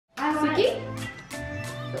Suki?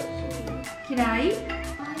 Kirai?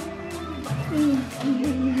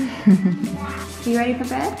 You ready for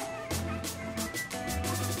bed?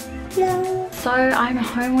 No. So I'm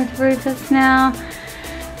home with Rufus now.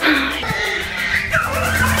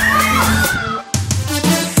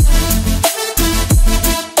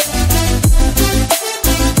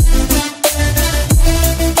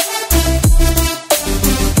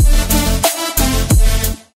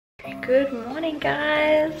 Good morning,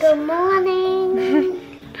 guys. Good morning.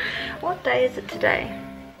 What day is it today?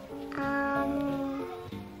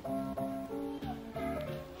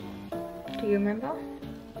 Do you remember?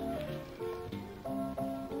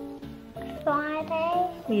 Friday.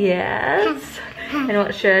 Yes. And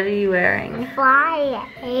what shirt are you wearing?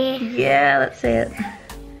 Fri-YAY. Yeah, let's see it.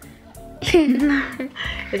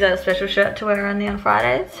 Is that a special shirt to wear only on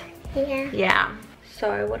Fridays? Yeah. Yeah.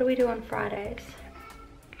 So what do we do on Fridays?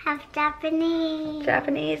 Have Japanese.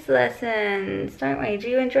 Japanese lessons, don't we? Do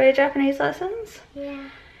you enjoy Japanese lessons? Yeah.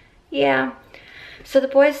 Yeah. So the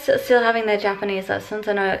boys are still having their Japanese lessons.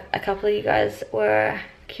 I know a couple of you guys were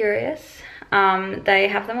curious. They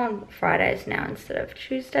have them on Fridays now instead of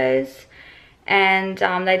Tuesdays. And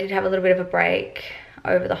they did have a little bit of a break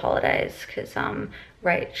over the holidays because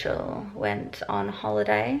Rachel went on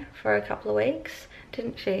holiday for a couple of weeks,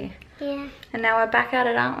 didn't she? Yeah. And now we're back at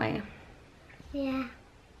it, aren't we? Yeah.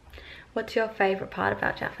 What's your favourite part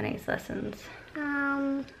about Japanese lessons?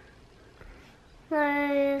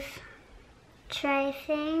 Those tray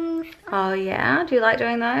things. Oh yeah? Do you like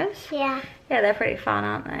doing those? Yeah. Yeah, they're pretty fun,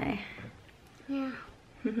 aren't they? Yeah.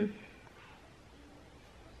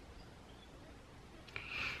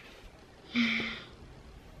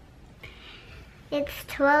 It's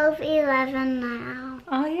 12:11 now.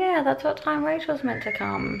 Oh yeah, that's what time Rachel's meant to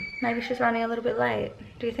come. Maybe she's running a little bit late.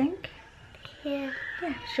 Do you think? Yeah.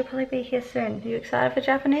 Yeah, she'll probably be here soon. Are you excited for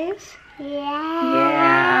Japanese? Yeah.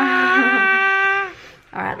 Yeah.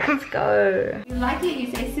 Alright, let's go. If you like it, you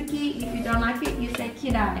say suki. If you don't like it, you say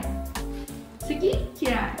kirai. Suki,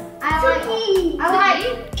 kirai. I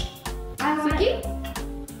like. Suki?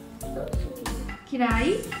 Kirai?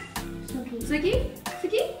 Suki?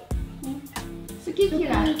 Suki? Suki,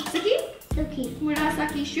 kirai. Suki? Suki.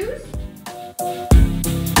 Murasaki shoes?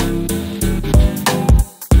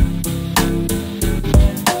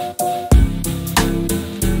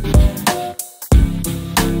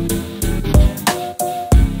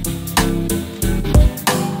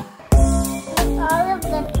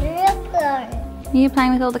 Are you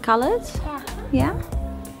playing with all the colours? Yeah. Yeah?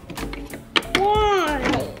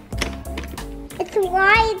 White. It's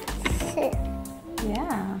white.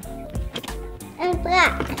 Yeah. And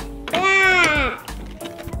black. Black.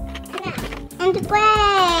 And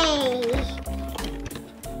gray.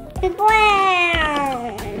 And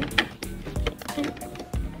brown.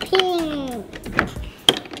 Pink.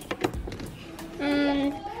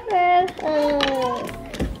 And purple.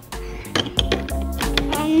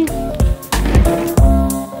 And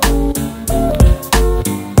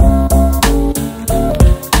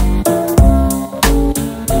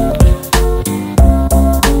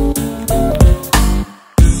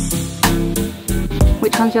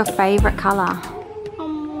Which one's your favourite colour?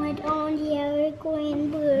 red, orange, yellow, green,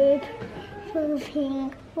 blue, blue,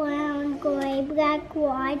 pink, brown, grey, black,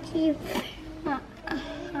 white,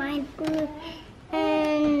 light blue,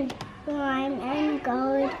 and lime, and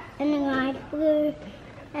gold, and light blue,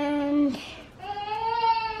 and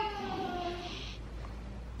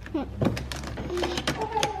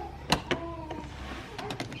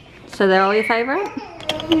So they're all your favourite?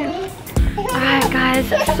 yeah. Alright guys,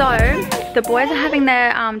 so the boys are having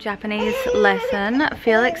their Japanese lesson.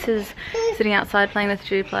 Felix is sitting outside playing with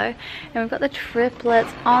Duplo. And we've got the triplets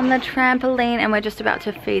on the trampoline and we're just about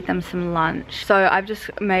to feed them some lunch. So I've just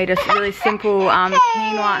made a really simple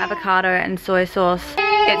quinoa, avocado and soy sauce.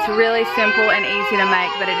 It's really simple and easy to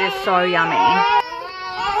make, but it is so yummy.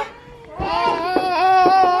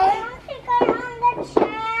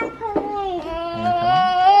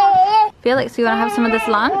 Felix, you want to have some of this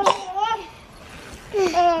lunch?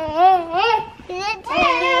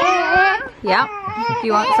 Yep. Do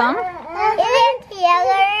you want some?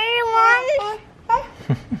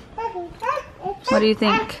 What do you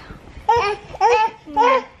think?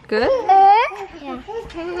 Good?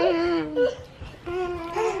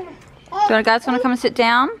 Do you guys want to come and sit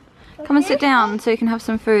down? Come and sit down so you can have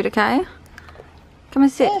some food, okay? Come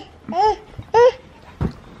and sit.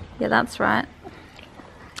 Yeah, that's right.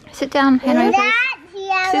 Sit down, Henry, please.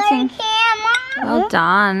 Sitting. Well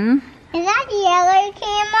done. Is that yellow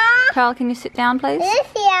camera? Pearl, can you sit down, please? Is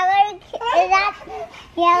that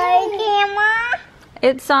yellow camera?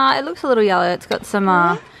 It's it looks a little yellow. It's got some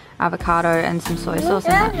avocado and some soy sauce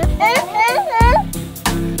in it.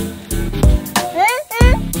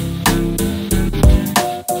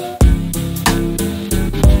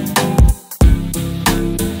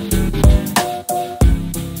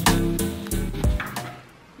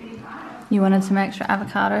 You wanted some extra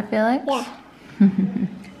avocado, Felix? Yeah.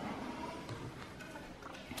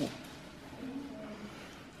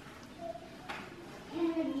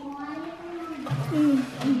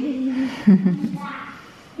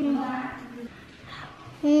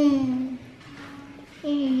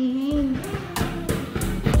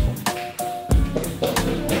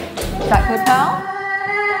 Is that good, pal?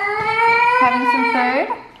 Having some food?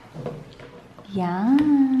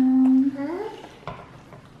 Yum.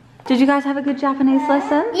 Did you guys have a good Japanese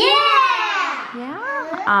lesson? Yeah!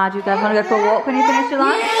 Yeah? Do you guys want to go for a walk when you finish your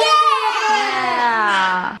lunch?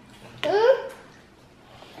 Yeah!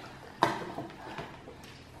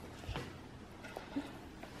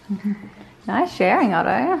 Nice sharing,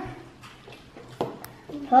 Otto.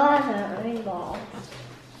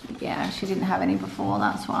 Yeah, she didn't have any before,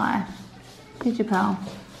 that's why. Did you, Pearl?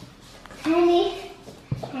 Honey.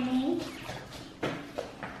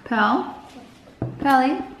 Pearl?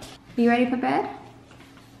 Pearlie, are you ready for bed?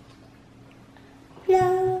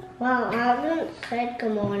 No. Well, I haven't said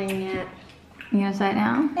good morning yet. You gonna say it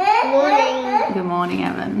now? Good morning. Good morning,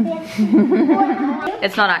 Evan.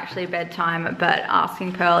 It's not actually bedtime, but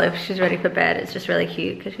asking Pearl if she's ready for bed is just really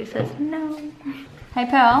cute because she says no. Hey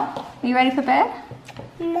Pearl, are you ready for bed?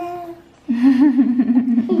 No.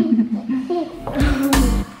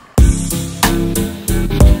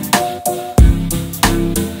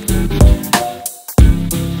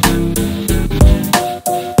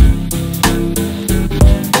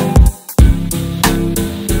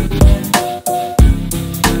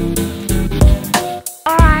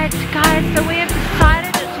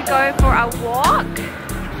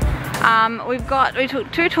 We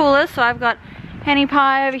took 2 toolers, so I've got Henny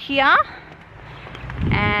Pie over here,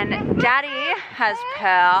 and Daddy has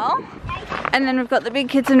Pearl, and then we've got the big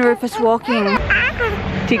kids and Rufus walking.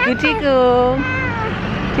 Tiku tiku,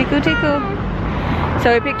 tiku tiku.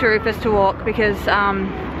 So we picked Rufus to walk because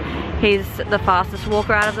he's the fastest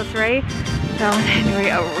walker out of the 3. Pearl and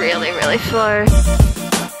Henry are really slow.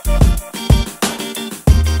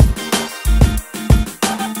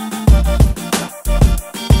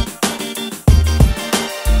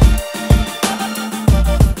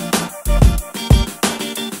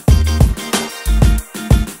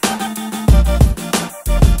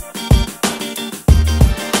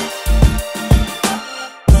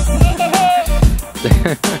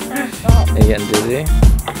 Are you getting dizzy?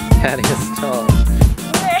 How do you stop?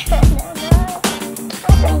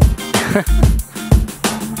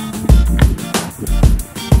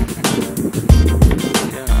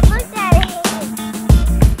 Look at it.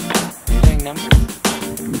 Are you doing numbers?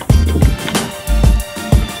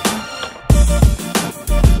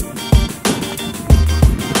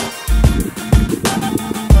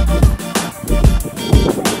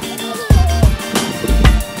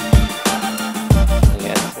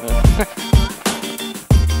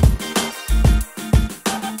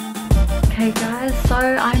 Okay guys, so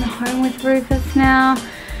I'm home with Rufus now.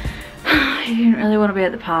 He didn't really want to be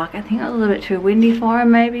at the park. I think it was a little bit too windy for him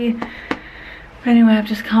maybe. But anyway, I've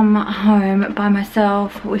just come home by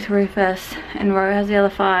myself with Rufus, and Ro has the other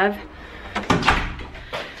 5.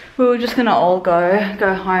 We were just gonna all go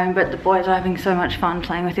home, but the boys are having so much fun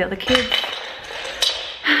playing with the other kids.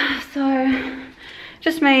 So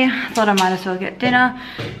just me. I thought I might as well get dinner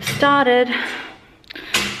started.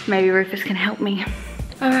 Maybe Rufus can help me.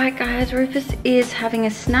 Alright guys, Rufus is having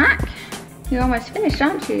a snack. You're almost finished,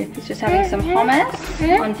 aren't you? He's just having some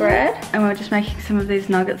hummus on bread. And we're just making some of these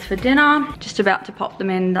nuggets for dinner. Just about to pop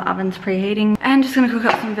them in, the oven's preheating. And just gonna cook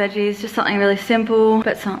up some veggies, just something really simple,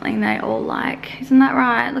 but something they all like. Isn't that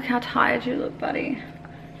right? Look how tired you look, buddy.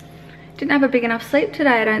 Didn't have a big enough sleep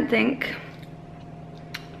today, I don't think.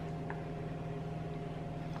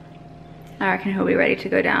 I reckon he'll be ready to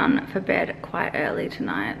go down for bed quite early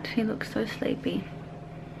tonight. He looks so sleepy.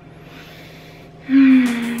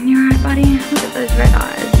 You alright, buddy? Look at those red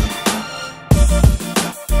eyes.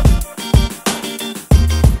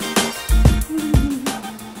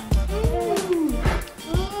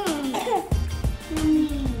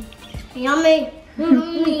 Yummy.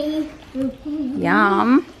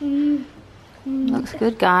 Yum. Looks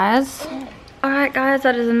good, guys. Alright guys,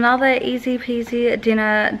 that is another easy peasy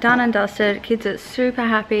dinner done and dusted. Kids are super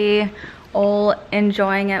happy, all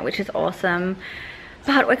enjoying it, which is awesome.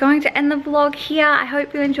 But we're going to end the vlog here. I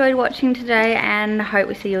hope you enjoyed watching today, and hope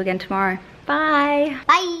we see you again tomorrow. Bye.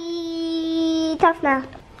 Bye. Tough now.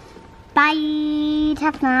 Bye. Bye.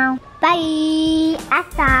 Tough now. Bye.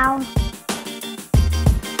 That's all.